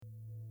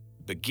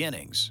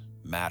Beginnings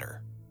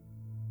matter.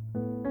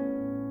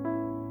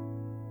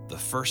 The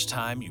first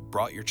time you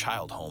brought your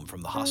child home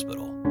from the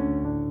hospital.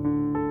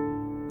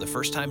 The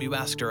first time you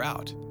asked her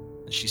out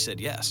and she said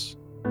yes.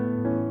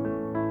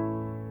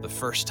 The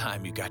first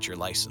time you got your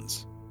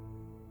license.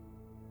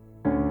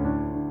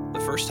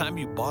 The first time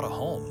you bought a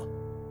home.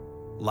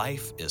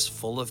 Life is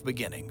full of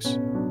beginnings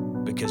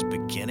because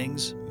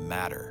beginnings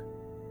matter.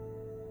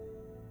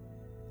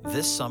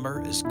 This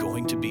summer is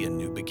going to be a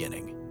new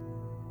beginning.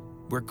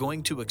 We're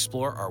going to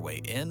explore our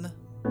way in,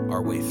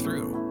 our way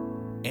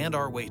through, and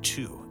our way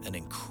to an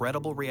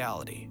incredible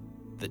reality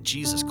that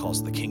Jesus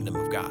calls the kingdom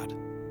of God.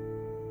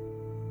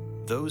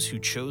 Those who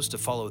chose to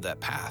follow that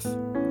path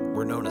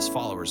were known as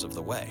followers of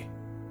the way.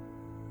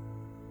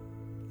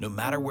 No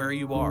matter where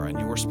you are on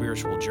your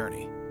spiritual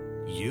journey,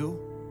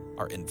 you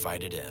are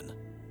invited in.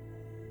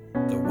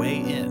 The way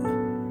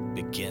in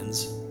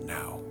begins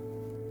now.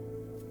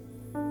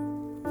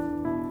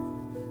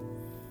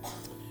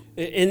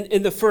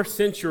 In the first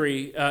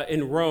century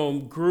in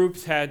Rome,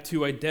 groups had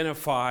to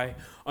identify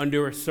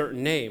under a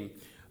certain name.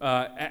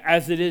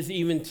 As it is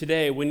even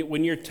today,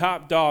 when you're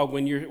top dog,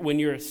 when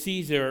you're a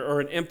Caesar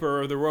or an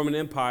emperor of the Roman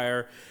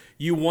Empire,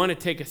 you want to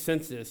take a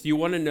census. You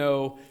want to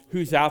know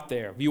who's out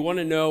there. You want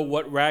to know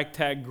what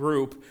ragtag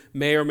group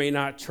may or may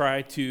not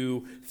try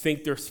to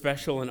think they're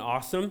special and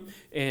awesome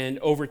and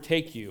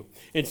overtake you.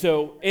 And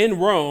so in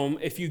Rome,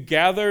 if you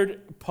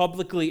gathered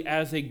publicly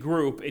as a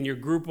group and your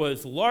group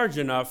was large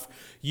enough,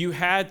 you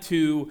had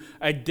to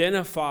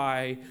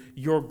identify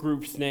your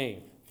group's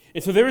name.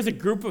 And so there was a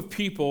group of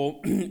people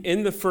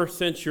in the first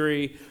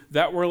century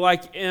that were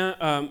like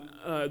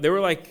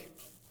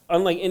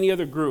unlike any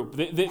other group.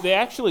 They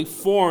actually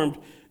formed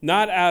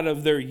not out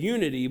of their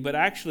unity, but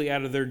actually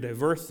out of their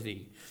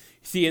diversity.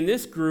 See, in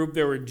this group,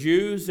 there were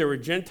Jews, there were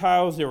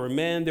Gentiles, there were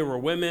men, there were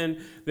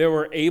women, there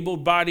were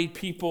able-bodied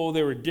people,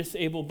 there were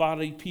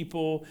disabled-bodied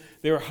people,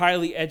 there were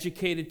highly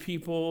educated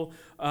people,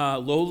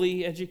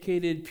 lowly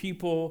educated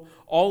people,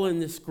 all in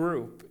this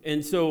group.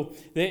 And so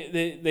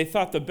they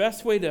thought the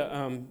best way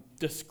to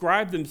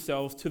describe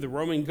themselves to the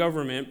Roman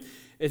government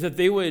is that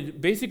they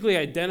would basically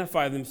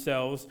identify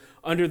themselves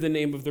under the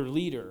name of their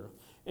leader.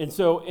 And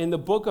so in the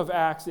book of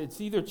Acts,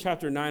 it's either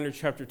chapter 9 or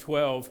chapter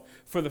 12,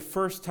 for the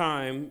first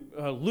time,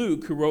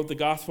 Luke, who wrote the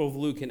Gospel of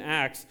Luke and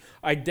Acts,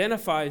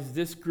 identifies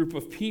this group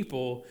of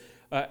people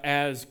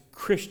as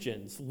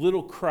Christians,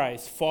 little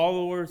Christ,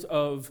 followers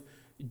of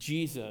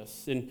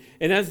Jesus. And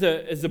as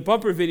the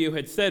bumper video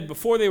had said,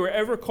 before they were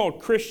ever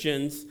called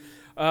Christians,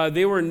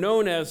 they were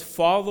known as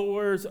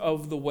followers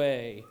of the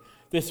way.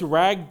 This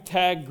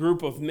ragtag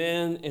group of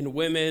men and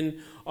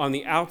women on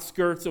the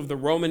outskirts of the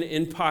Roman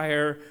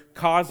Empire,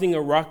 causing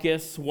a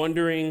ruckus,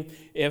 wondering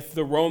if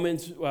the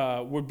Romans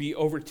would be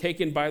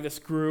overtaken by this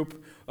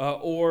group,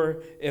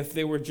 or if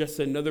they were just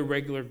another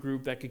regular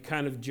group that could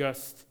kind of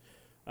just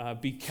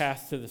be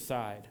cast to the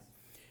side.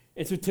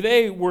 And so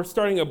today we're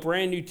starting a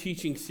brand new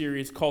teaching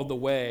series called The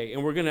Way,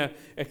 and we're going to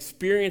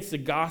experience the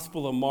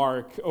Gospel of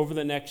Mark over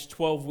the next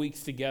 12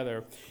 weeks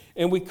together.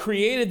 And we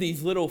created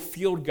these little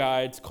field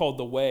guides called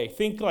The Way.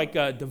 Think like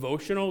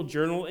devotional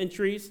journal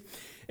entries.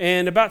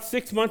 And about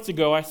 6 months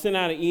ago, I sent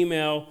out an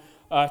email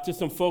to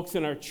some folks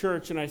in our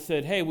church, and I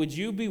said, hey, would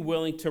you be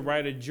willing to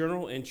write a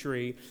journal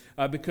entry?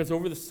 Because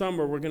over the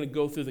summer, we're going to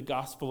go through the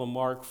Gospel of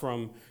Mark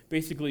from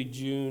basically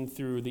June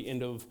through the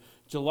end of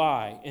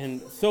July.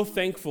 And so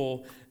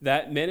thankful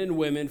that men and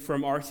women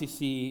from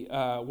RCC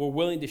were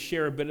willing to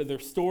share a bit of their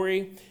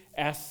story,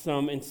 ask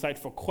some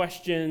insightful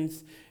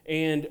questions,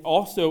 and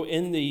also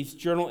in these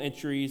journal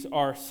entries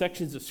are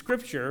sections of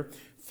scripture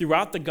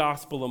throughout the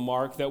Gospel of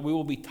Mark that we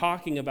will be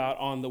talking about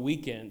on the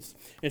weekends.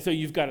 And so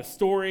you've got a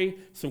story,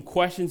 some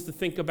questions to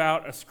think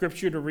about, a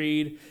scripture to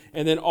read,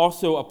 and then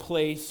also a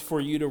place for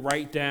you to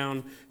write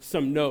down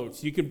some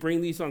notes. You can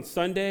bring these on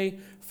Sunday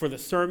for the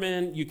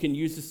sermon. You can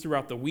use this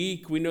throughout the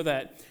week. We know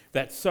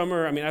that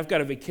summer, I've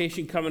got a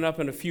vacation coming up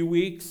in a few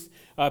weeks.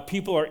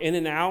 People are in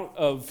and out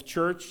of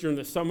church during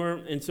the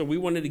summer, and so we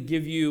wanted to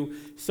give you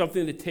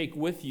something to take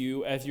with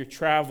you as you're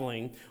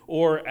traveling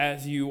or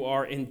as you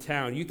are in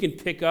town. You can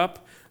pick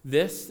up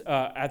this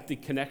at the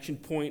connection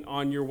point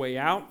on your way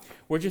out.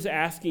 We're just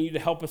asking you to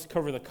help us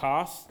cover the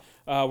costs.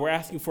 We're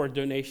asking for a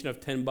donation of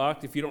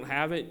 $10. If you don't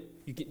have it,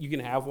 you can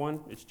have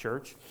one. It's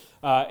church.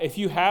 If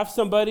you have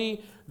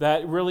somebody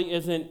that really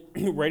isn't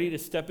ready to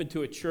step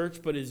into a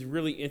church but is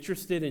really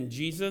interested in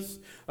Jesus,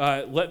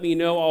 let me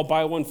know. I'll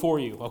buy one for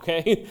you,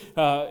 okay?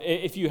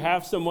 If you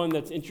have someone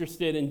that's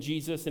interested in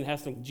Jesus and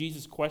has some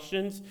Jesus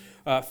questions,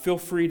 feel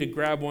free to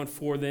grab one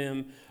for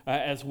them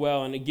as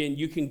well. And again,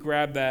 you can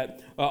grab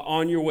that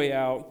on your way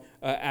out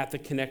at the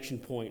connection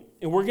point.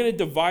 And we're going to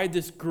divide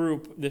this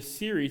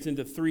series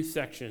into 3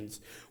 sections.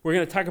 We're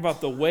going to talk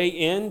about the way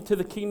into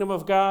the kingdom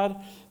of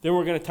God. Then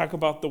we're going to talk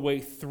about the way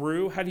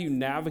through. How do you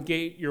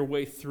navigate your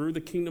way through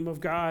the kingdom of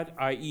God,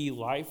 i.e.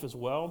 life as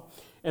well.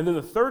 And then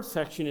the third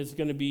section is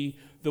going to be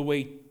the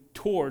way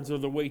towards or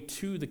the way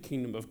to the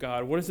kingdom of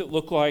God. What does it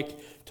look like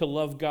to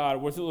love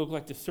God? What does it look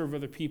like to serve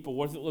other people?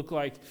 What does it look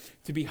like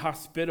to be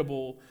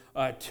hospitable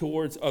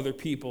towards other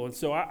people? And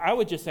so I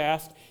would just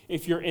ask,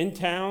 if you're in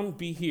town,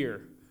 be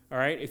here. All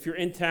right, if you're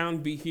in town,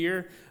 be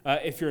here.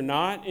 If you're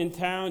not in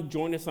town,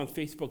 join us on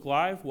Facebook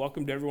Live.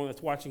 Welcome to everyone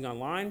that's watching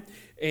online.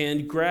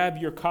 And grab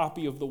your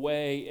copy of The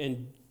Way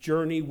and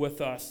journey with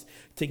us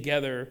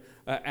together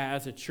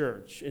as a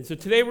church. And so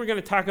today we're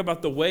going to talk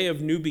about the way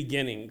of new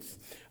beginnings,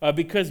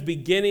 because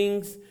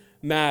beginnings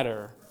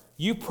matter.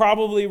 You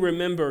probably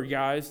remember,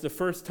 guys, the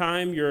first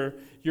time your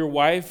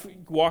wife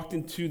walked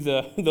into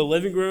the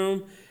living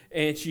room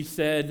and she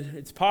said,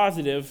 "It's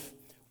positive,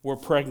 we're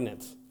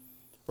pregnant."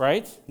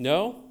 Right?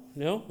 No?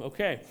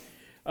 Okay.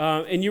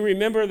 And you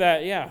remember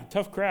that,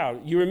 tough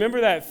crowd. You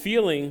remember that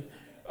feeling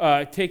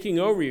taking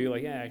over you,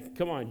 like,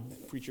 come on,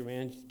 preacher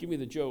man, give me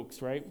the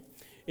jokes, right?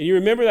 And you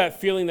remember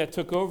that feeling that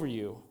took over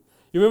you.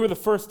 You remember the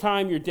first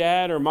time your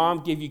dad or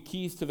mom gave you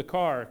keys to the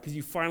car because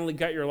you finally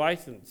got your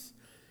license,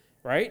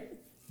 right?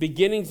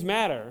 Beginnings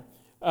matter.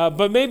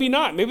 But maybe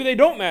not. Maybe they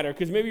don't matter,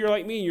 because maybe you're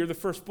like me and you're the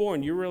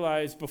firstborn. You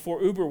realize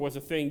before Uber was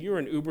a thing, you were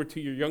an Uber to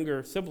your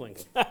younger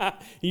siblings.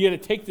 You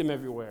had to take them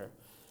everywhere.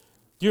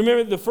 Do you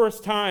remember the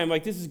first time,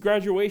 like this is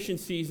graduation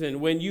season,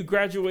 when you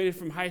graduated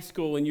from high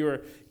school and you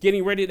were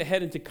getting ready to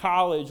head into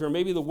college or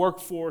maybe the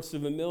workforce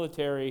of the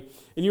military,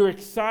 and you were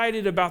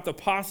excited about the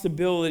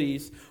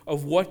possibilities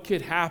of what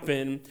could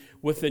happen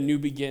with a new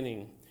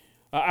beginning?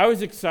 I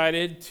was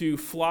excited to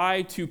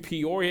fly to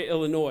Peoria,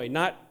 Illinois,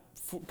 not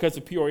because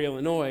of Peoria,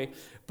 Illinois,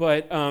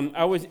 but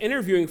I was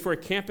interviewing for a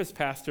campus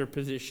pastor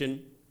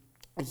position.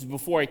 This is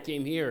before I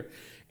came here.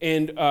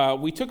 And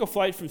we took a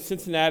flight from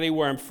Cincinnati,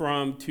 where I'm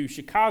from, to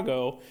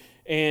Chicago,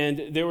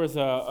 and there was a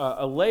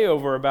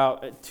layover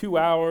about 2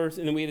 hours,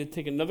 and then we had to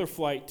take another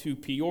flight to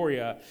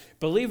Peoria.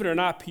 Believe it or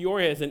not,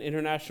 Peoria is an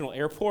international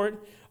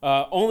airport,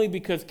 only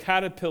because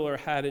Caterpillar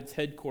had its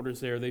headquarters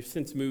there. They've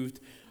since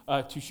moved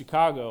to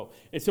Chicago.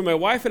 And so my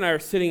wife and I are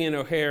sitting in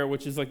O'Hare,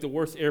 which is like the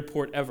worst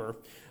airport ever.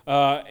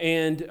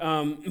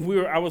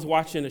 I was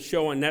watching a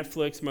show on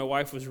Netflix. My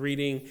wife was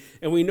reading,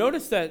 and we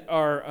noticed that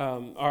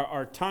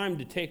our time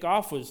to take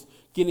off was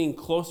getting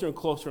closer and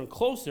closer and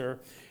closer.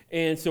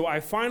 And so I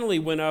finally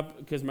went up,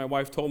 because my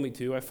wife told me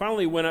to. I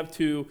finally went up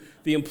to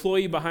the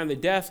employee behind the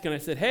desk, and I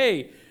said,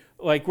 "Hey,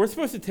 like, we're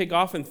supposed to take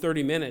off in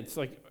 30 minutes.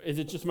 Like, is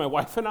it just my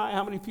wife and I?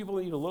 How many people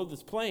need to load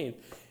this plane?"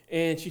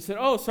 And she said,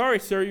 "Oh, sorry,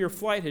 sir, your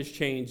flight has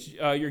changed.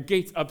 Your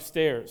gate's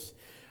upstairs."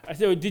 I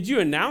said, "Well, did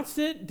you announce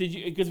it? Did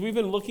you?" Because we've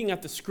been looking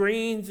at the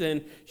screens,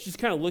 and she just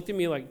kind of looked at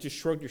me like, just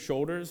shrugged her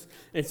shoulders.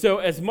 And so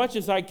as much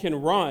as I can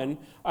run,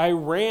 I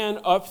ran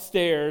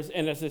upstairs,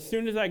 and as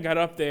soon as I got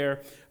up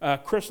there,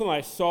 Crystal and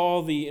I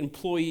saw the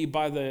employee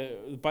by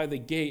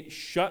the gate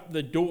shut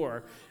the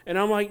door. And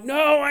I'm like,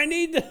 "No, I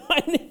need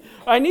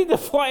to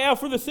fly out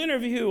for this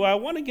interview. I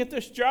want to get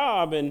this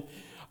job." And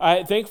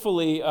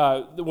thankfully,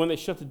 when they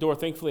shut the door,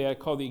 I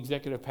called the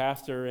executive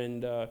pastor,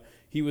 and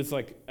he was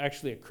like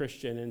actually a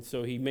Christian, and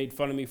so he made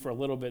fun of me for a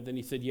little bit. Then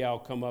he said, "Yeah, I'll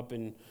come up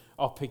and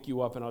I'll pick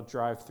you up, and I'll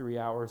drive 3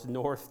 hours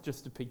north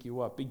just to pick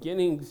you up."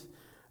 Beginnings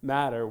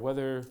matter,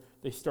 whether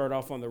they start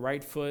off on the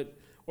right foot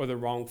or the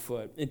wrong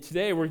foot. And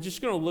today we're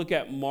just going to look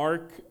at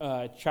Mark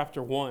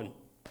chapter 1.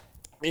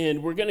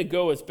 And we're going to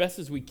go as best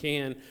as we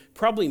can,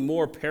 probably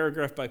more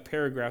paragraph by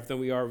paragraph than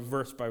we are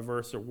verse by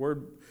verse or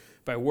word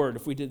by word.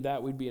 If we did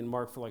that, we'd be in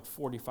Mark for like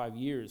 45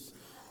 years.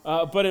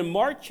 But in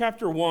Mark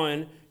chapter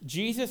 1,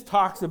 Jesus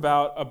talks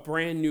about a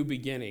brand new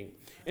beginning.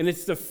 And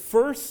it's the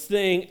first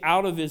thing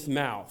out of his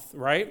mouth,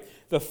 right?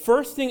 The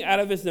first thing out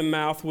of his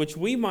mouth, which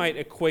we might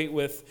equate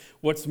with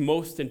what's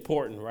most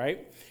important,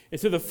 right? And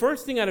so the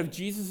first thing out of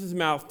Jesus'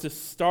 mouth to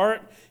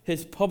start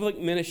his public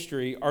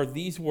ministry are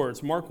these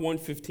words, Mark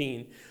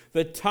 1:15.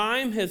 "The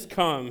time has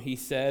come," he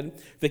said.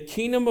 "The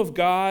kingdom of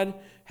God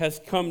has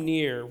come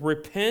near.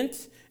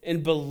 Repent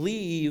and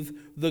believe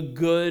the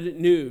good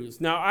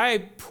news." Now,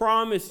 I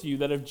promise you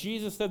that if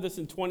Jesus said this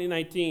in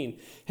 2019,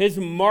 his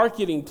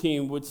marketing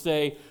team would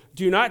say,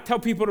 "Do not tell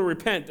people to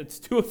repent. It's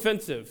too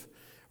offensive,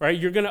 right?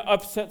 You're going to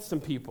upset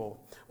some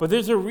people." But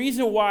there's a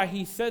reason why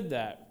he said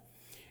that.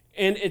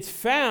 And it's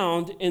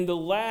found in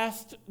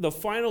the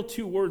final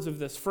two words of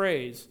this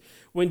phrase.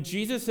 When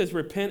Jesus says,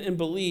 "Repent and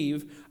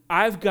believe,"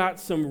 I've got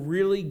some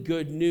really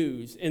good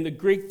news. In the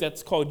Greek,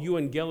 that's called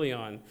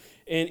euangelion.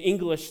 In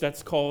English,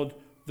 that's called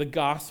the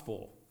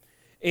gospel.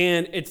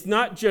 And it's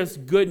not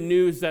just good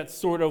news that's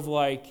sort of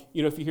like,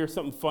 if you hear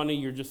something funny,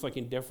 you're just like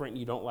indifferent and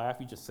you don't laugh,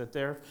 you just sit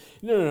there.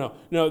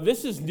 No,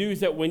 this is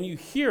news that when you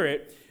hear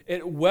it,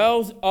 it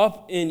wells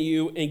up in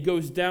you and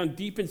goes down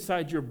deep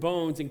inside your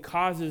bones and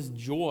causes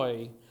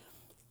joy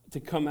to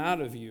come out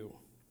of you.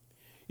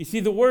 You see,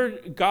 the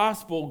word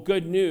gospel,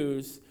 good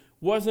news,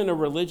 wasn't a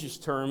religious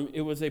term,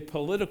 it was a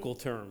political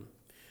term.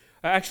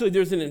 Actually,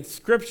 there's an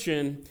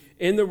inscription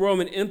in the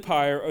Roman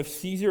Empire of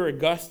Caesar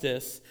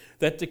Augustus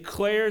that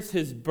declares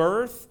his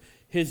birth,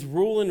 his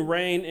rule and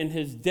reign and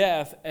his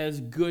death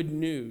as good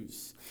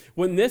news.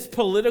 When this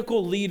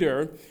political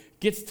leader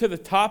gets to the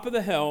top of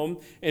the helm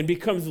and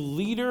becomes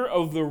leader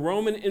of the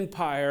Roman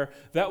Empire,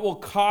 that will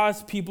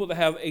cause people to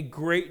have a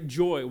great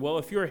joy. Well,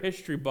 if you're a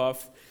history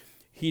buff,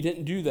 he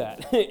didn't do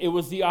that. It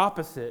was the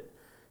opposite.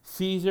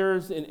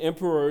 Caesars and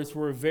emperors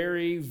were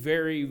very,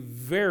 very,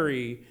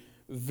 very,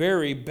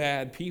 very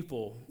bad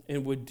people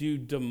and would do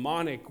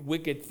demonic,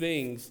 wicked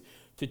things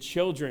to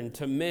children,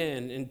 to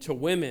men, and to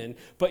women.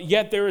 But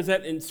yet there is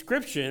that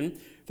inscription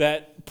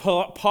that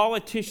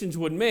politicians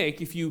would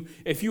make. If you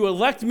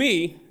elect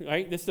me,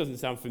 right, this doesn't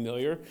sound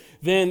familiar,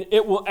 then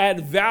it will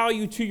add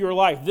value to your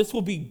life. This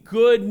will be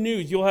good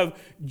news. You'll have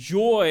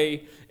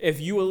joy if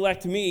you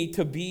elect me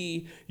to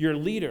be your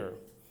leader.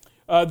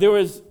 There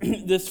was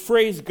this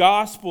phrase,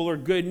 gospel or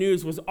good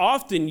news, was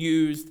often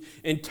used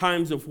in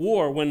times of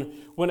war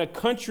when a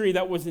country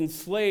that was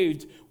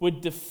enslaved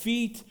would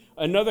defeat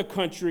another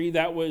country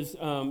that was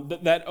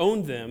that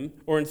owned them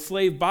or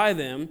enslaved by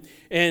them.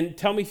 And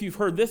tell me if you've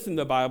heard this in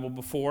the Bible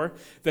before.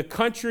 The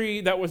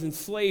country that was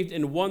enslaved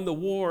and won the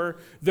war,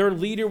 their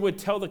leader would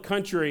tell the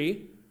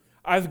country,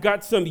 I've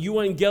got some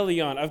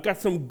euangelion, I've got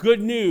some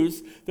good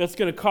news that's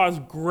going to cause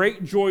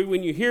great joy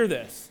when you hear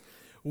this.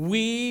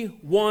 We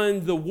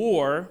won the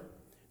war.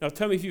 Now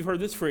tell me if you've heard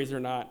this phrase or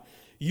not.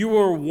 You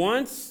were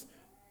once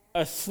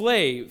a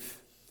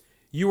slave.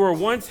 You were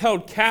once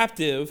held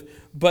captive,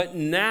 but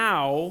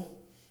now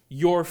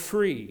you're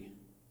free.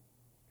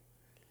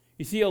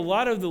 You see, a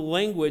lot of the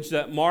language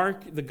that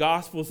Mark, the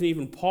Gospels, and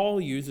even Paul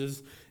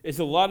uses is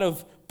a lot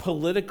of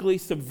politically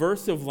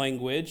subversive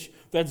language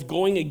that's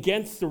going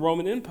against the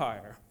Roman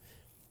Empire,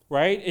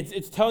 right?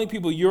 It's telling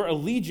people your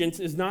allegiance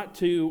is not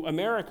to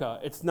America.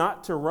 It's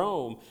not to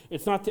Rome.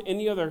 It's not to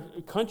any other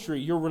country.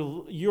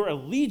 Your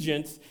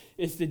allegiance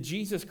is to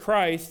Jesus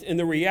Christ and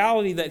the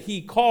reality that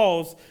he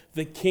calls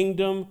the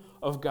kingdom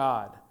of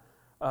God.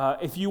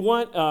 If you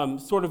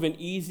want sort of an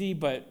easy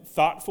but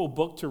thoughtful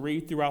book to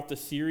read throughout the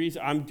series,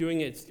 I'm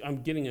getting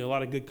a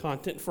lot of good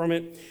content from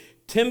it.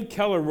 Tim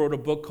Keller wrote a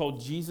book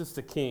called Jesus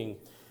the King.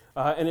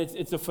 And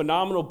it's a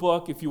phenomenal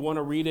book if you want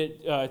to read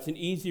it. It's an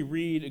easy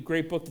read, a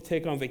great book to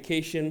take on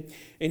vacation.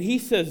 And he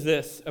says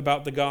this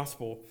about the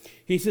gospel.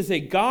 He says, a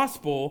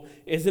gospel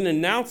is an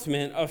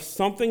announcement of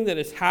something that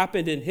has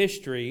happened in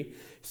history,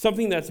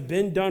 something that's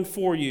been done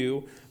for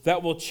you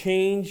that will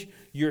change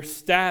your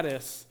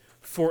status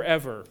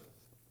forever.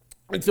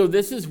 And so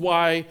this is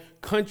why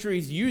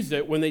countries use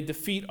it when they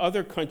defeat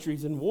other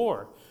countries in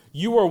war.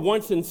 You were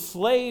once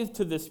enslaved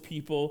to this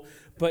people,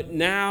 but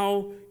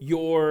now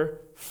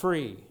you're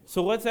free.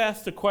 So let's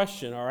ask the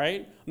question, all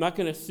right? I'm not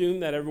going to assume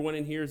that everyone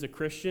in here is a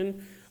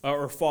Christian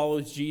or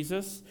follows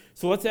Jesus.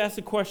 So let's ask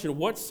the question,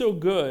 what's so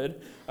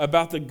good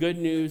about the good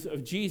news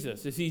of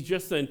Jesus? Is he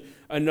just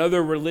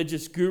another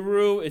religious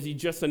guru? Is he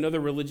just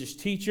another religious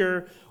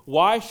teacher?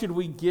 Why should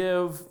we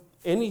give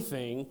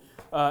anything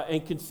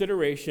in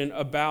consideration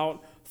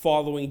about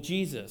following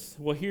Jesus?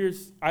 Well,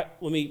 here's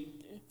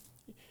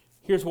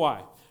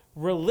why.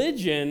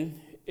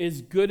 Religion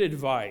is good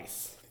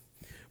advice,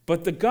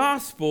 but the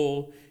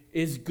gospel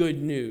is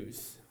good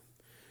news.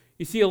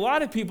 You see, a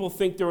lot of people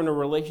think they're in a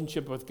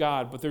relationship with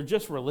God, but they're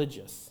just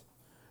religious.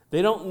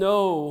 They don't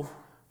know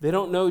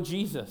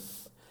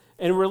Jesus.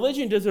 And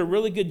religion does a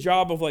really good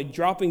job of like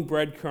dropping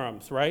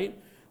breadcrumbs, right?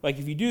 Like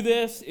if you do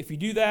this, if you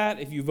do that,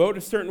 if you vote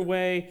a certain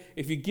way,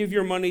 if you give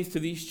your monies to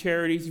these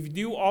charities, if you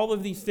do all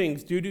of these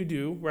things,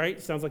 do,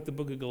 right? Sounds like the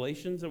book of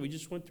Galatians that we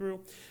just went through.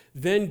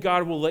 Then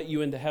God will let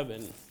you into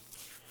heaven.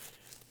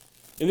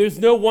 And there's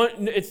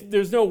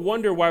no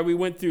wonder why we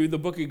went through the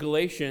book of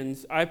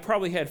Galatians. I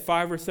probably had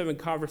 5 or 7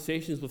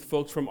 conversations with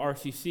folks from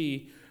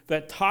RCC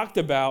that talked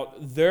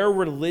about their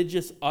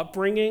religious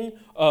upbringing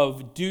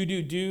of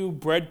do,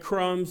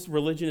 breadcrumbs,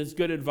 religion is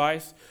good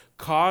advice,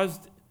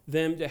 caused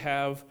them to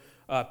have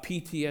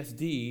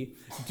PTSD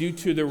due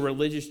to their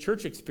religious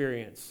church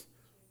experience.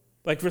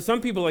 Like for some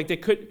people,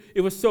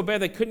 it was so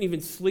bad they couldn't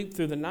even sleep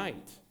through the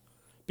night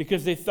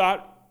because they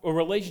thought a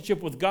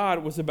relationship with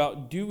God was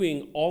about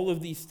doing all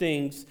of these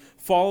things,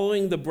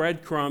 following the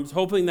breadcrumbs,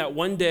 hoping that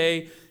one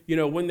day,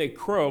 when they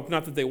croak,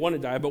 not that they want to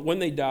die, but when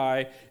they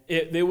die,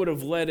 they would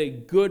have led a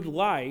good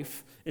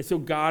life, and so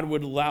God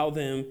would allow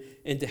them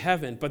into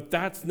heaven. But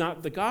that's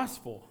not the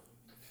gospel.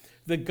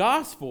 The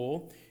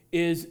gospel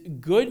is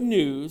good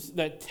news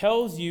that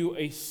tells you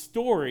a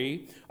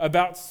story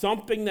about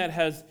something that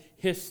has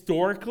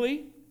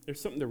historically,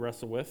 there's something to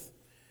wrestle with,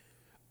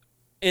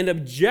 and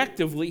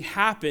objectively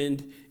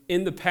happened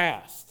in the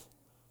past,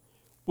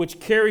 which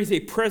carries a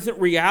present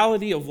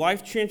reality of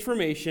life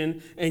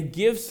transformation and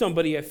gives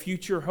somebody a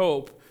future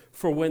hope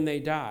for when they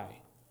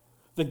die.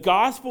 The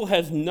gospel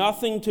has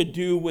nothing to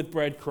do with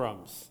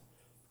breadcrumbs.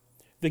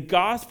 The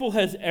gospel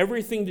has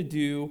everything to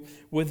do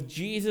with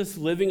Jesus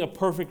living a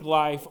perfect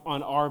life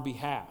on our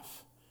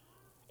behalf.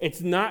 It's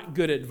not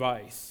good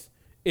advice.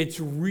 It's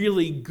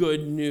really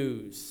good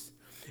news.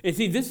 And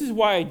see, this is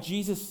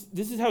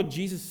how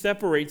Jesus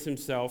separates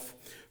himself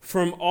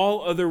from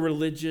all other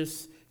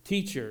religious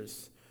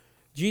teachers.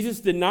 Jesus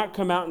did not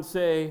come out and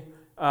say,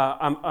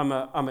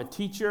 I'm a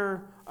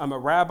teacher, I'm a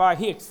rabbi.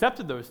 He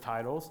accepted those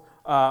titles.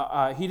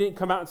 He didn't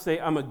come out and say,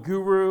 I'm a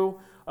guru,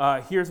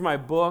 here's my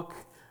book.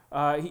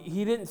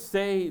 He didn't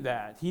say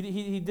that.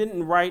 He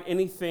didn't write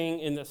anything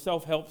in the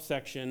self-help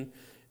section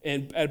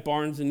at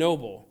Barnes &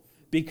 Noble,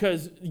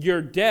 because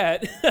your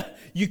debt,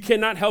 you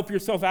cannot help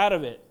yourself out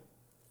of it.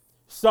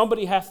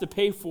 Somebody has to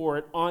pay for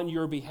it on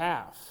your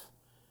behalf.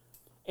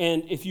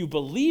 And if you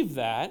believe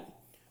that,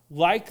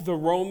 like the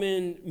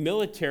Roman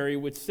military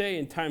would say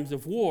in times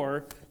of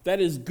war, that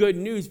is good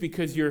news,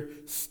 because your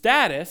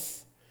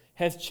status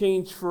has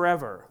changed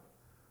forever.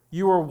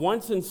 You were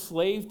once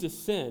enslaved to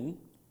sin,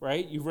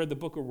 right? You've read the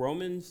book of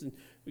Romans, and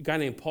a guy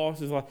named Paul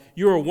says,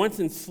 you were once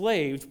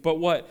enslaved, but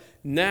what?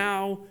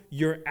 Now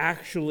you're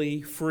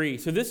actually free.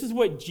 So this is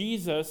what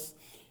Jesus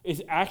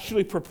is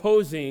actually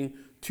proposing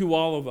to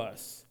all of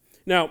us.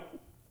 Now,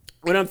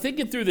 when I'm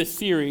thinking through this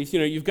series,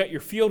 you've got your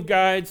field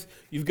guides,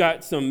 you've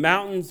got some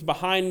mountains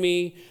behind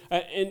me.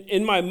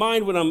 In my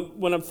mind,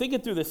 when I'm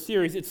thinking through this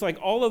series, it's like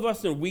all of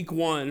us in week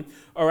 1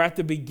 are at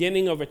the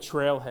beginning of a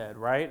trailhead,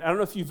 right? I don't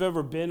know if you've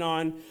ever been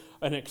on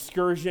an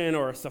excursion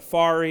or a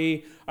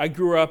safari. I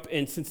grew up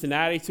in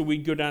Cincinnati, so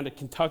we'd go down to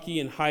Kentucky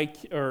and hike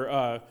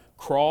or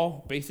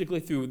crawl,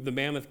 basically, through the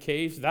Mammoth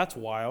Caves. That's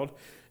wild.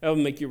 That'll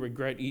make you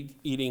regret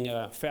eating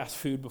fast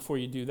food before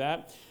you do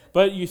that.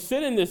 But you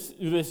sit in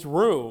this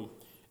room,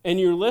 and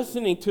you're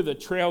listening to the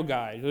trail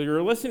guide, or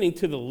you're listening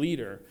to the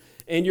leader,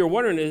 and you're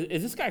wondering,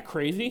 is this guy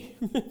crazy?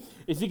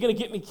 Is he going to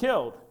get me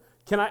killed?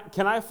 Can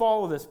I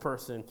follow this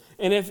person?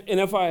 And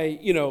if I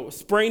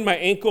sprain my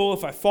ankle,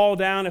 if I fall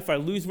down, if I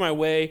lose my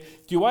way,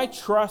 do I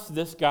trust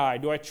this guy?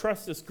 Do I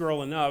trust this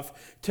girl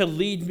enough to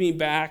lead me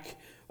back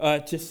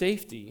to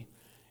safety?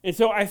 And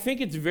so I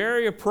think it's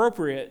very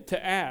appropriate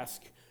to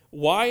ask,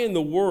 why in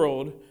the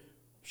world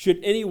should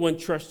anyone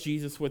trust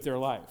Jesus with their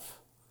life?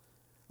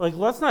 Like,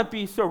 let's not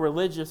be so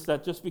religious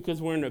that just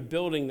because we're in a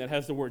building that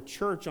has the word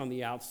church on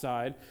the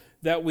outside,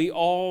 that we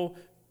all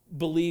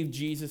believe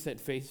Jesus at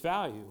face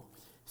value.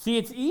 See,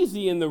 it's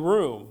easy in the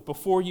room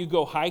before you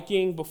go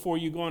hiking, before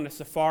you go on a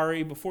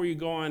safari, before you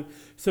go on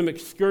some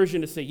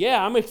excursion to say,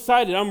 yeah, I'm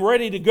excited, I'm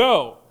ready to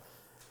go.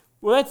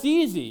 Well, that's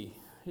easy.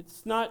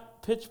 It's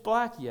not pitch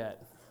black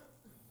yet.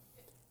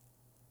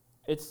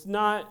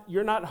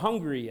 You're not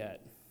hungry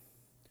yet.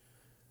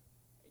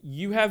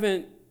 You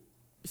haven't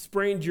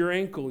sprained your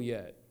ankle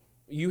yet.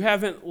 You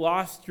haven't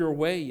lost your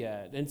way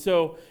yet. And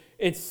so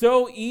it's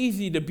so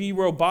easy to be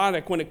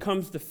robotic when it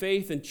comes to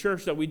faith and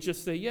church that we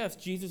just say, yes,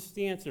 Jesus is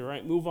the answer,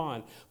 right? Move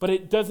on. But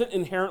it doesn't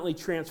inherently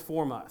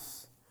transform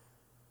us.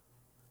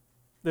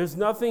 There's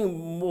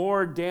nothing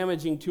more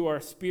damaging to our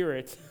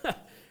spirit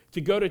to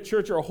go to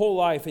church our whole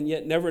life and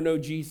yet never know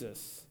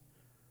Jesus.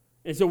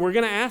 And so we're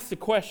going to ask the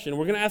question.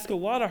 We're going to ask a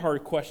lot of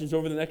hard questions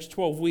over the next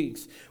 12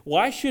 weeks.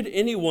 Why should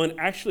anyone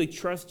actually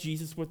trust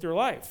Jesus with their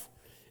life?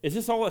 Is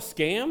this all a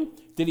scam?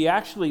 Did he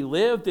actually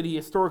live? Did he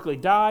historically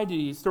die? Did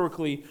he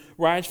historically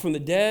rise from the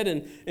dead?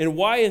 And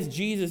why is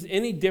Jesus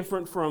any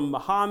different from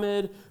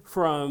Muhammad,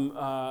 from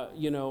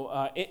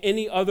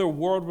any other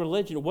world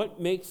religion? What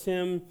makes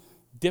him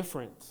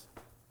different?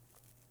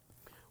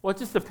 Well, it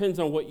just depends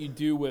on what you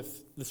do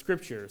with the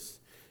scriptures.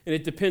 And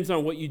it depends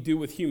on what you do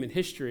with human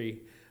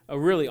history,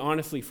 really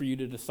honestly, for you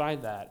to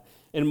decide that.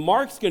 And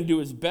Mark's going to do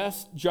his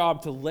best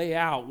job to lay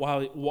out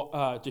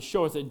to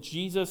show us that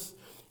Jesus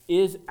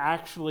is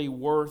actually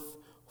worth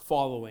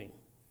following.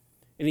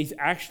 And he's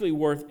actually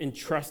worth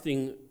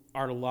entrusting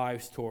our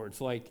lives towards.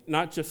 Like,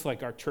 not just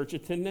like our church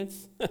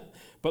attendance,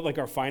 but like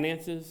our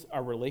finances,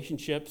 our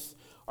relationships,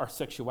 our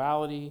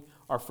sexuality,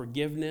 our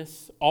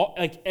forgiveness,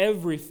 like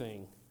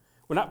everything.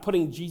 We're not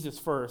putting Jesus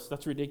first.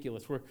 That's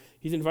ridiculous.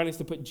 He's inviting us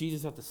to put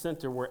Jesus at the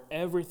center, where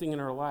everything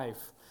in our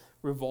life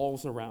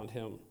revolves around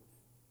him.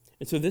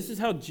 And so this is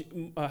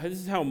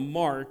how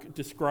Mark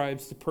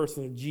describes the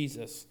person of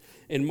Jesus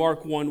in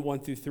Mark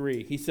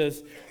 1:1-3. He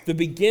says, the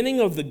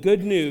beginning of the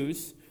good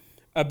news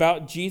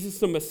about Jesus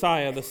the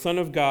Messiah, the Son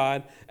of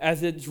God,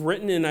 as it's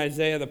written in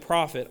Isaiah the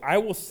prophet, I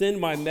will send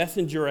my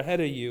messenger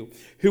ahead of you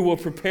who will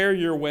prepare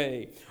your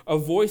way. A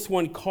voice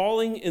one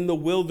calling in the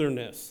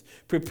wilderness,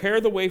 prepare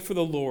the way for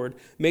the Lord,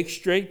 make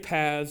straight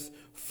paths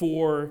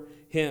for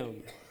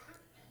him.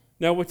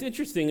 Now, what's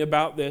interesting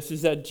about this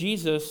is that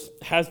Jesus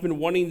has been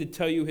wanting to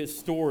tell you his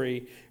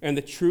story and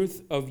the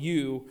truth of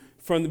you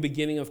from the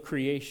beginning of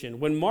creation.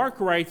 When Mark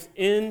writes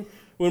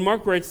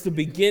the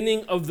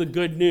beginning of the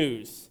good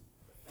news,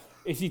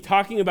 is he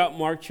talking about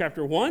Mark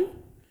chapter 1,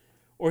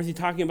 or is he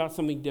talking about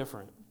something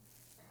different?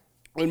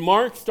 When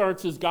Mark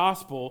starts his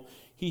gospel,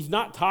 he's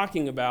not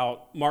talking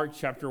about Mark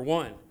chapter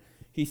 1.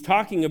 He's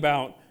talking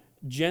about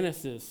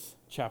Genesis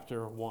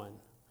chapter 1.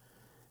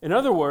 In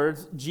other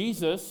words,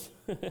 Jesus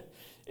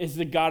is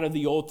the God of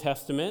the Old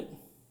Testament.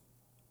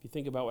 If you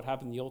think about what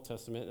happened in the Old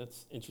Testament,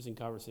 that's an interesting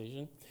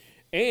conversation.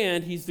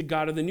 And he's the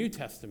God of the New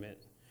Testament.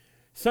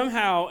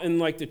 Somehow, in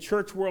like the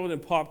church world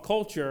and pop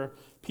culture,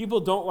 people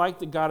don't like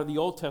the God of the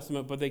Old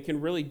Testament, but they can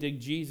really dig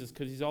Jesus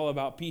because he's all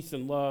about peace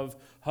and love,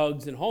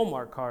 hugs, and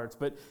Hallmark cards.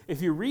 But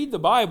if you read the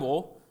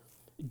Bible,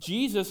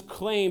 Jesus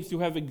claims to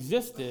have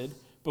existed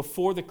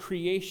before the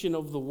creation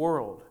of the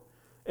world.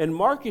 And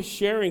Mark is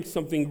sharing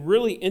something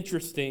really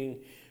interesting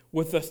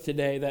with us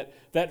today,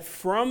 that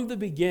from the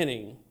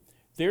beginning,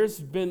 there's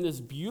been this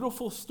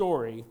beautiful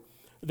story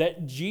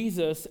that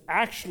Jesus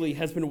actually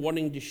has been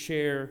wanting to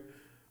share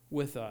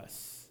with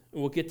us.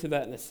 And we'll get to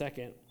that in a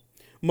second.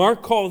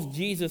 Mark calls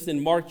Jesus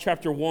in Mark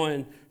chapter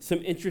 1 some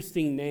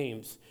interesting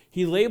names.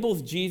 He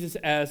labels Jesus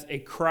as a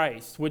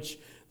Christ, which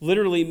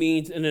literally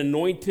means an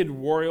anointed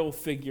royal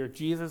figure.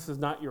 Jesus is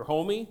not your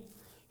homie.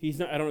 He's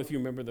not, I don't know if you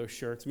remember those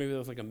shirts. Maybe that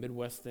was like a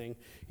Midwest thing.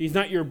 He's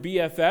not your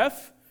BFF,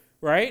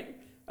 right?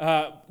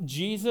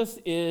 Jesus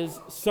is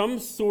some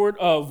sort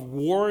of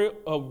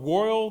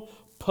royal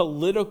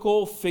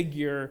political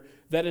figure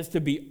that is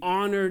to be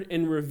honored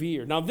and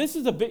revered. Now, this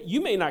is a bit,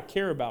 you may not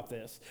care about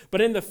this,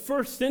 but in the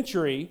first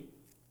century,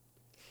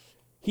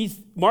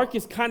 Mark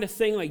is kind of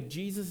saying like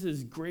Jesus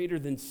is greater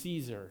than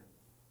Caesar.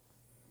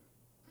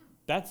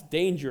 That's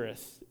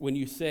dangerous when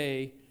you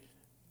say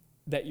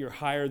that you're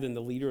higher than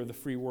the leader of the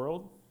free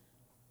world.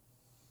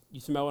 You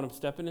smell what I'm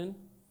stepping in?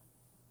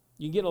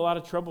 You get a lot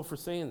of trouble for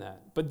saying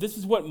that. But this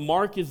is what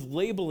Mark is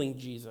labeling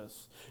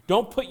Jesus.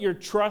 Don't put your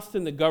trust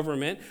in the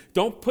government.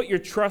 Don't put your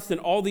trust in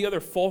all the other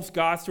false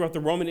gods throughout the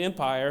Roman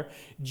Empire.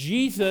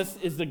 Jesus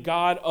is the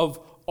God of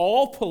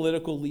all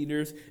political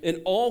leaders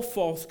and all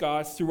false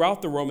gods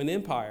throughout the Roman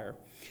Empire.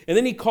 And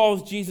then he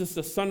calls Jesus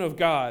the Son of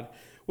God,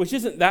 which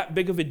isn't that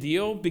big of a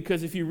deal,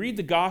 because if you read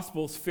the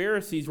Gospels,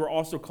 Pharisees were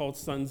also called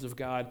sons of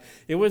God.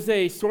 It was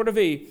a sort of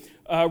a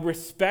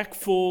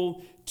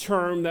respectful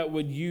term that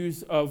would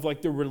use of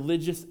like the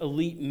religious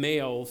elite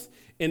males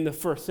in the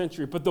first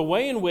century. But the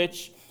way in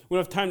which, we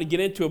don't have time to get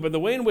into it, but the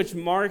way in which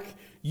Mark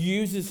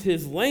uses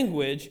his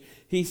language,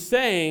 he's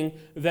saying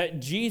that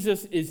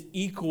Jesus is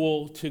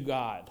equal to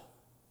God.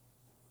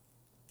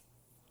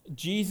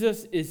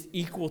 Jesus is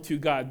equal to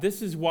God.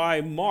 This is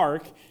why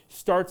Mark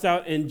starts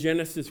out in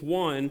Genesis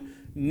 1,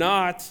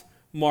 not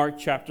Mark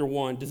chapter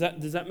 1. Does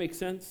that make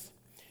sense?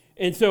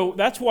 And so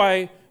that's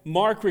why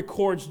Mark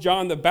records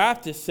John the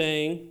Baptist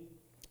saying,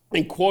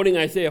 and quoting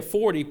Isaiah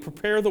 40,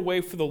 "Prepare the way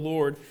for the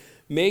Lord,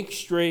 make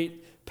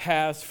straight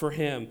paths for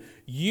him."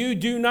 You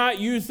do not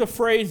use the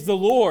phrase "the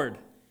Lord"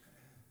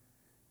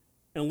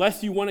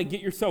 unless you want to get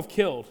yourself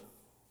killed.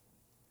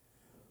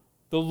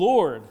 The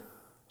Lord,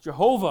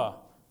 Jehovah,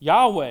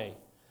 Yahweh.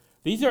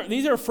 These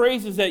are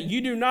phrases that you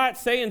do not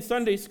say in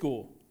Sunday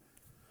school.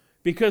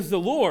 Because the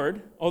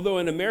Lord, although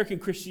in American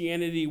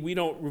Christianity we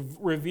don't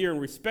revere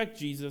and respect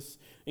Jesus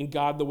and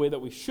God the way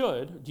that we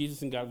should,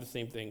 Jesus and God are the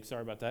same thing,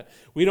 sorry about that.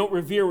 We don't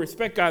revere and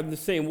respect God in the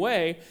same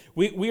way.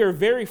 We are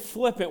very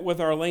flippant with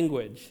our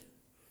language.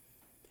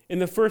 In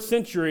the first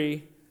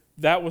century,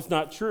 that was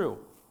not true.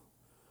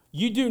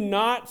 You do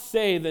not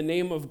say the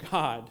name of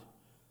God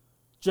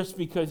just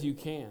because you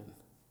can.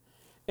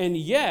 And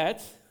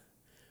yet,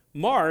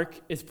 Mark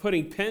is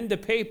putting pen to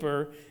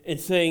paper and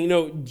saying,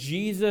 no,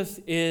 Jesus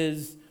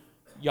is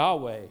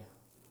Yahweh.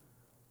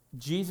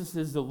 Jesus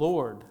is the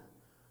Lord.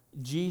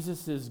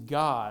 Jesus is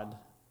God,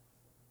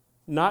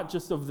 not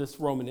just of this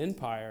Roman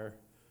Empire,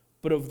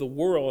 but of the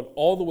world,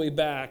 all the way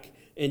back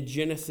in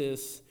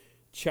Genesis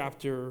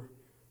chapter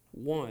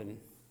 1.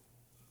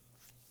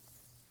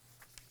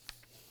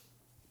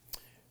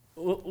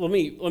 Let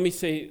me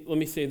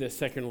say this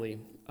secondly.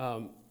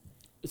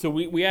 So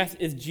we asked,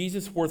 is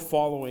Jesus worth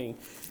following?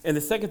 And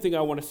the second thing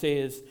I want to say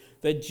is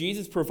that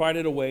Jesus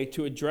provided a way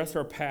to address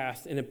our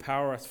past and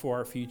empower us for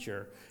our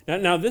future.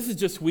 Now this is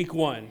just week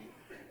one.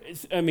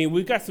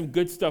 We've got some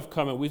good stuff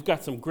coming. We've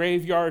got some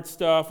graveyard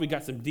stuff. We've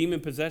got some demon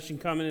possession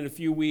coming in a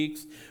few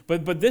weeks.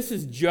 But this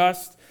is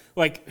just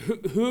like,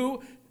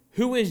 who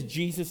is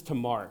Jesus to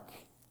Mark?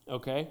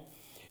 Okay?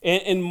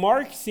 And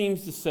Mark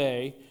seems to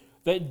say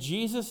that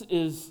Jesus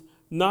is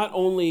not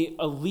only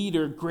a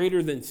leader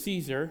greater than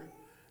Caesar,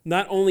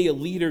 not only a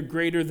leader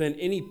greater than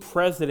any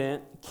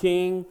president,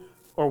 king,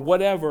 or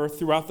whatever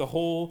throughout the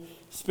whole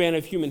span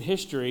of human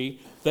history,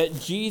 that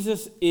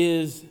Jesus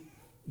is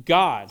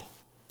God.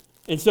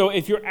 And so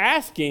if you're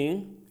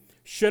asking,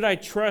 should I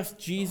trust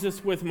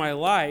Jesus with my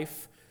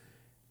life?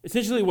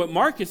 Essentially what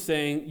Mark is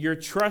saying, you're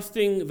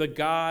trusting the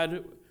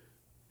God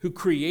who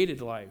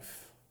created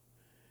life.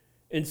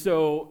 And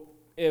so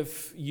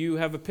if you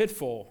have a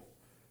pitfall,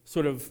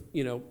 sort of,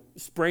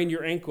 sprain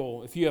your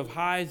ankle, if you have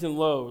highs and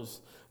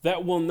lows,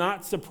 that will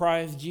not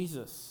surprise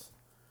Jesus.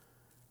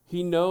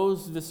 He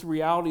knows this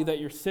reality that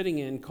you're sitting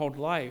in called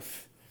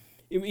life.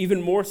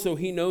 Even more so,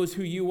 he knows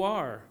who you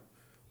are,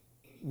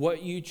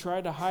 what you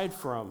try to hide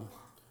from,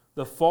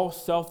 the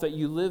false self that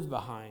you live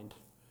behind,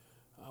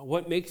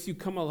 what makes you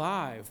come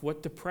alive,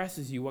 what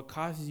depresses you, what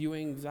causes you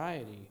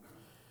anxiety.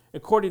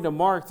 According to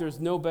Mark, there's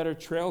no better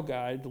trail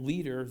guide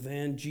leader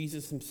than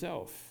Jesus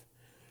himself.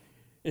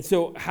 And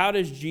so how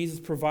does Jesus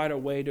provide a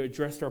way to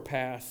address our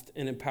past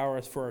and empower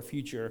us for our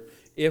future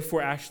if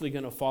we're actually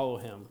going to follow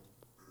him?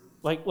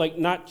 Like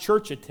not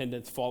church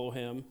attendance follow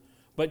him,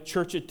 but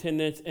church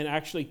attendance and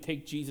actually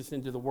take Jesus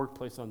into the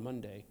workplace on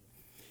Monday.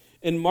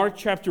 In Mark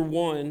chapter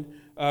 1,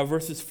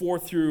 verses 4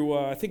 through,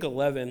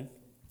 11,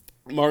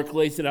 Mark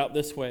lays it out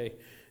this way.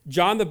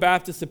 John the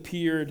Baptist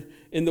appeared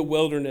in the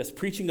wilderness,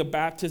 preaching a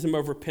baptism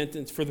of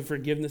repentance for the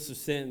forgiveness of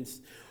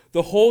sins.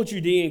 The whole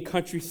Judean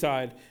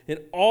countryside and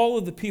all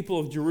of the people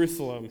of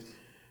Jerusalem.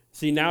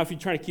 See, now if you're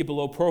trying to keep a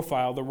low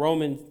profile, the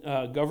Roman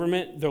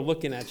government, they're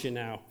looking at you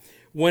now.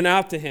 Went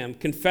out to him,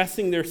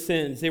 confessing their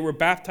sins. They were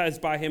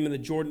baptized by him in the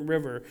Jordan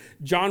River.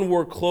 John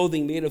wore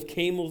clothing made of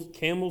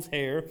camel's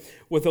hair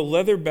with a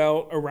leather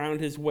belt around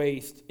his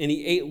waist, and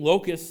he ate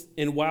locusts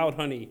and wild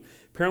honey.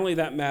 Apparently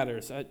that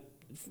matters.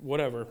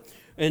 Whatever.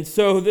 And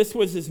so this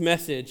was his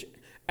message.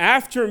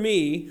 After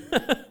me,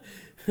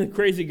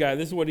 crazy guy,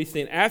 this is what he's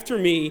saying. After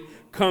me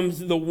comes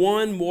the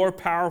one more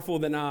powerful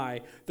than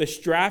I, the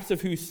straps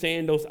of whose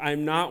sandals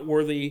I'm not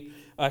worthy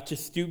to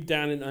stoop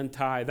down and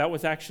untie. That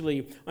was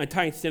actually,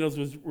 untying sandals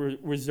was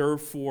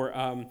reserved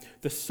for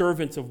the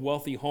servants of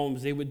wealthy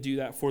homes. They would do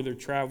that for their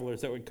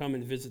travelers that would come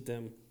and visit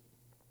them.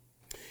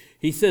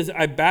 He says,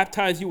 I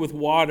baptize you with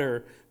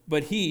water,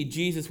 but he,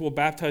 Jesus, will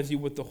baptize you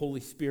with the Holy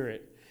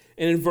Spirit.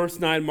 And in verse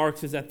 9, Mark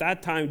says, at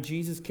that time,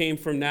 Jesus came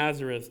from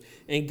Nazareth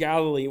in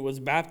Galilee and was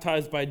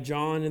baptized by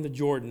John in the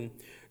Jordan.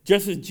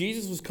 Just as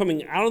Jesus was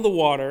coming out of the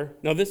water,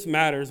 now this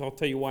matters, I'll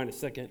tell you why in a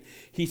second,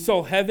 he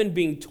saw heaven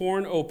being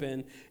torn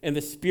open and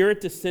the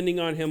Spirit descending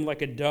on him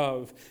like a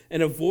dove.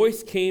 And a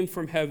voice came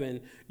from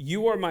heaven,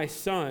 you are my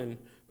Son,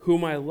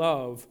 whom I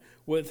love,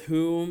 with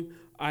whom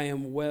I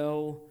am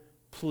well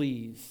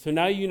pleased. So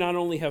now you not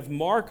only have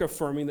Mark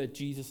affirming that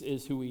Jesus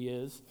is who he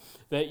is,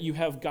 that you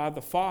have God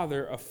the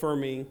Father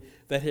affirming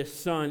that his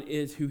Son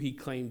is who he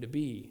claimed to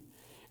be.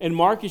 And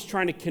Mark is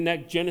trying to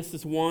connect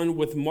Genesis 1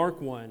 with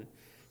Mark 1.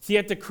 See,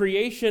 at the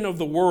creation of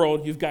the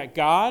world, you've got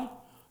God,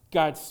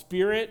 God's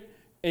Spirit,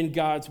 and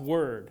God's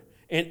Word.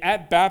 And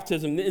at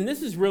baptism, and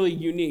this is really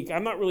unique.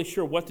 I'm not really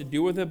sure what to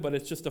do with it, but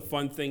it's just a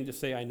fun thing to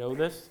say I know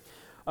this.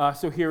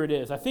 So here it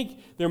is. I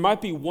think there might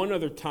be one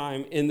other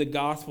time in the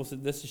Gospels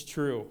that this is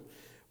true.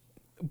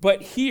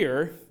 But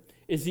here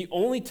is the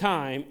only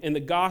time in the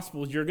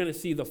Gospels you're going to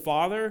see the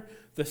Father,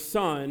 the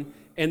Son,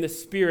 and the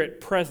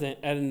Spirit present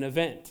at an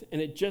event.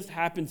 And it just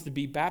happens to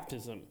be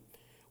baptism,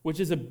 which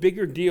is a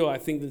bigger deal, I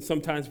think, than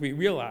sometimes we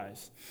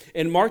realize.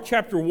 In Mark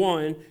chapter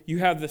 1, you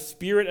have the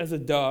Spirit as a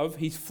dove.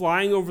 He's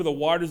flying over the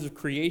waters of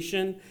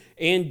creation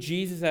and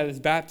Jesus at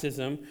his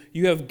baptism.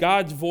 You have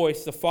God's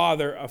voice, the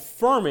Father,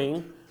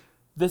 affirming,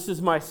 this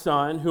is my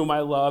Son, whom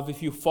I love.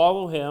 If you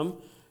follow him,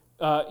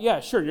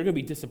 sure, you're going to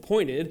be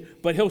disappointed,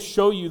 but he'll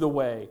show you the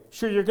way.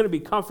 Sure, you're going to be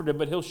comforted,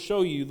 but he'll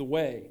show you the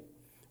way,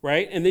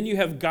 right? And then you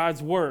have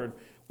God's Word,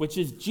 which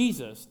is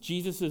Jesus.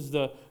 Jesus is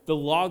the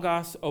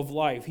Logos of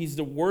life. He's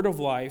the Word of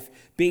life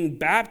being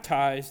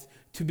baptized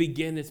to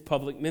begin his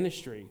public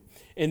ministry.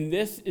 And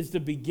this is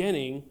the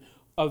beginning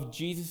of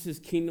Jesus'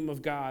 kingdom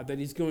of God that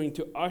he's going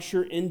to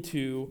usher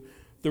into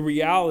the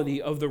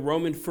reality of the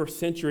Roman first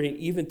century and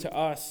even to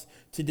us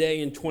today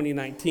in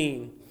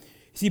 2019.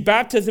 See,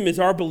 baptism is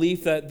our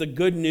belief that the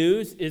good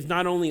news is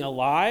not only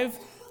alive,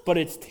 but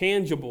it's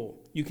tangible.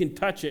 You can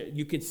touch it,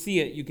 you can see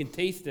it, you can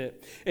taste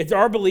it. It's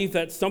our belief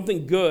that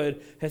something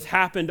good has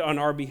happened on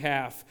our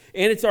behalf.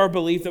 And it's our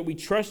belief that we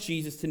trust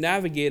Jesus to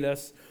navigate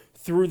us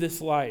through this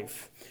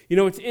life. You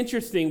know, it's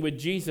interesting with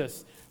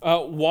Jesus.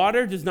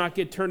 Water does not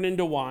get turned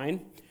into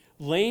wine.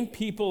 Lame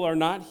people are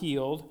not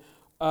healed.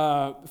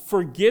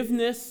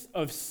 Forgiveness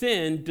of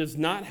sin does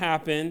not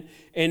happen.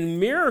 And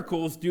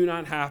miracles do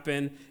not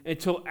happen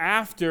until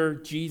after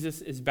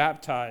Jesus is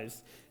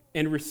baptized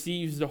and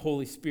receives the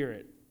Holy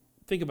Spirit.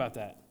 Think about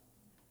that.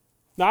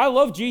 Now, I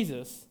love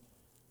Jesus.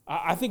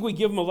 I think we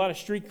give him a lot of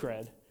street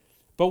cred.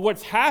 But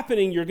what's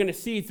happening, you're going to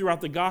see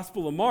throughout the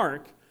Gospel of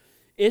Mark,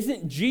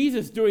 isn't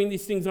Jesus doing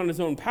these things on his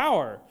own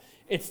power.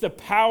 It's the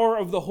power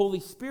of the Holy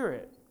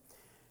Spirit.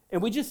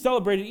 And we just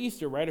celebrated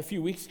Easter, right, a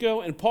few weeks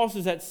ago. And Paul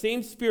says that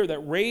same Spirit that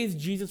raised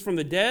Jesus from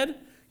the dead,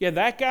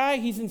 that guy,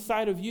 he's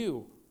inside of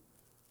you.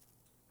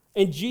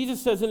 And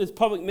Jesus says in his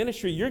public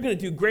ministry, you're going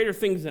to do greater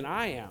things than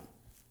I am.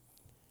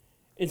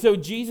 And so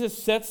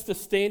Jesus sets the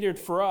standard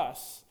for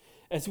us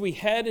as we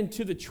head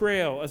into the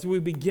trail, as we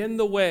begin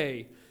the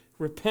way.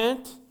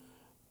 Repent,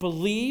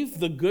 believe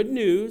the good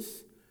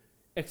news,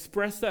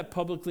 express that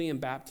publicly in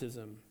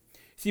baptism.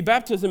 See,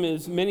 baptism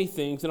is many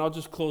things, and I'll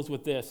just close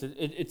with this.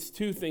 It's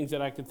two things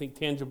that I can think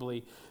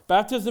tangibly.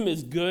 Baptism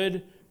is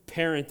good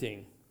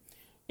parenting,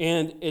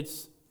 and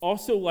it's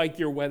also like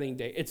your wedding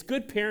day. It's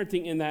good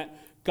parenting in that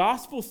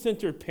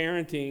gospel-centered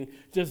parenting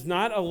does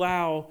not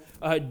allow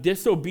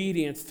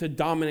disobedience to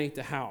dominate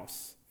the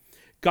house.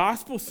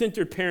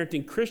 Gospel-centered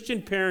parenting,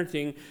 Christian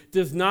parenting,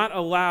 does not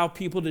allow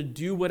people to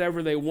do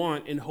whatever they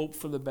want and hope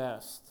for the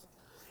best.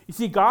 You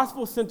see,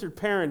 gospel-centered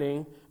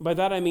parenting, by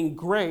that I mean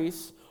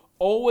grace,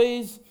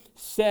 always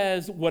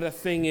says what a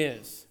thing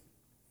is.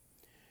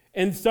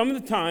 And some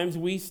of the times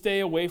we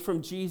stay away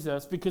from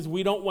Jesus because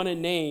we don't want to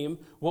name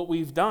what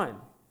we've done.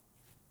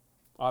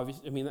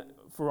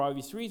 For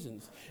obvious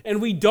reasons.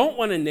 And we don't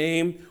want to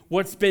name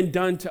what's been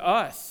done to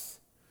us.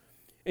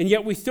 And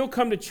yet we still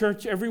come to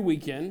church every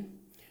weekend,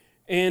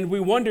 and we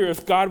wonder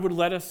if God would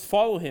let us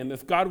follow him,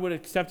 if God would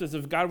accept us,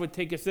 if God would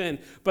take us in.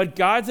 But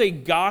God's a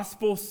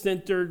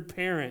gospel-centered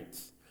parent.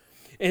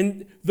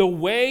 And the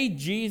way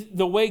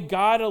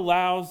God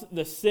allows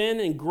the sin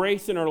and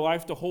grace in our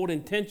life to hold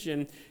in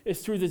tension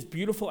is through this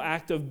beautiful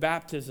act of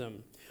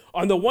baptism.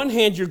 On the one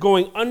hand, you're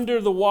going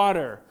under the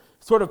water,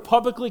 sort of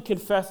publicly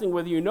confessing,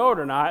 whether you know it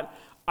or not,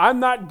 I'm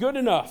not good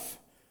enough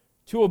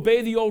to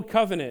obey the old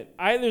covenant.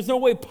 There's no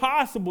way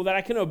possible that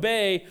I can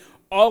obey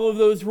all of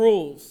those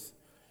rules.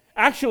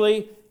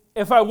 Actually,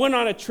 if I went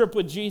on a trip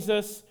with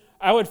Jesus,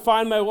 I would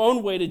find my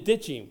own way to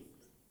ditch him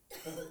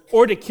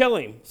or to kill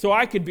him so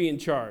I could be in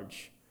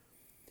charge.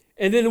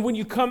 And then when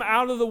you come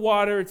out of the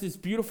water, it's this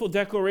beautiful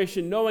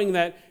declaration knowing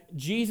that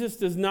Jesus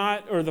does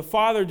not, or the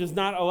Father does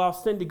not allow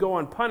sin to go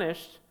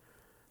unpunished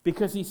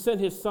because he sent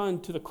his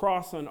Son to the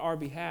cross on our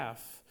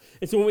behalf.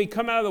 And so when we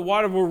come out of the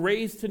water, we're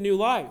raised to new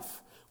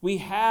life. We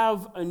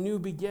have a new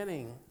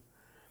beginning.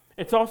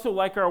 It's also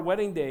like our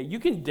wedding day. You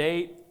can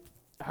date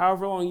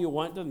however long you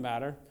want, doesn't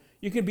matter.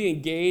 You can be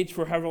engaged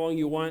for however long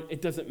you want,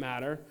 it doesn't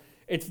matter.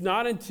 It's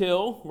not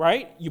until,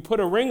 right, you put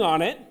a ring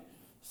on it,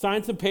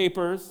 sign some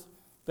papers,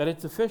 that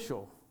it's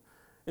official.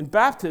 And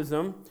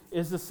baptism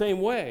is the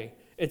same way.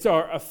 It's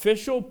our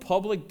official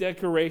public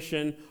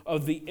declaration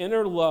of the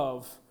inner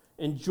love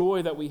and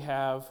joy that we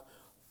have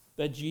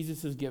that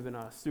Jesus has given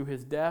us through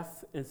his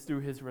death and through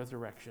his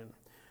resurrection.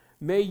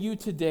 May you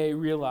today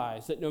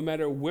realize that no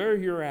matter where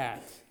you're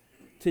at,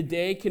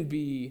 today can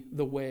be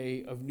the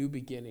way of new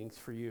beginnings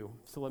for you.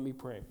 So let me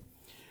pray.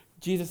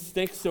 Jesus,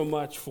 thanks so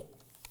much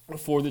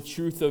for the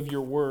truth of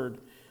your word.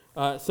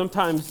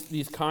 Sometimes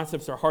these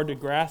concepts are hard to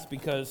grasp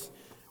because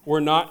we're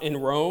not in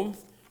Rome.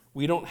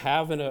 We don't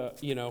have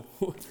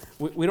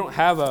we don't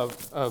have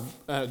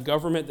a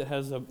government that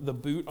has the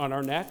boot on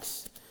our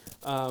necks.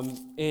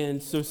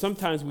 And so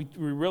sometimes we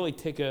really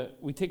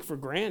take for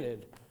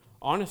granted,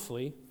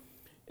 honestly.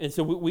 And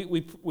so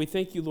we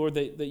thank you, Lord,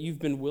 that you've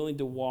been willing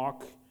to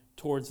walk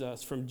towards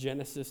us from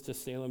Genesis to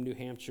Salem, New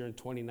Hampshire in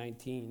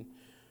 2019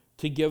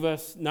 to give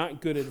us not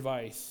good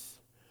advice.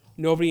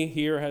 Nobody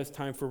here has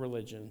time for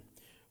religion,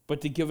 but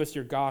to give us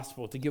your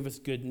gospel, to give us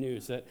good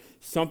news, that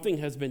something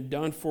has been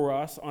done for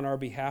us on our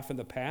behalf in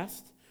the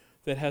past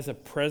that has a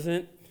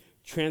present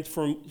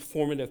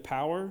transformative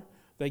power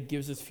that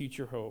gives us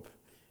future hope.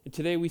 And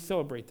today we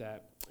celebrate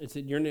that. It's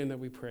in your name that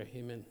we pray.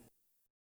 Amen.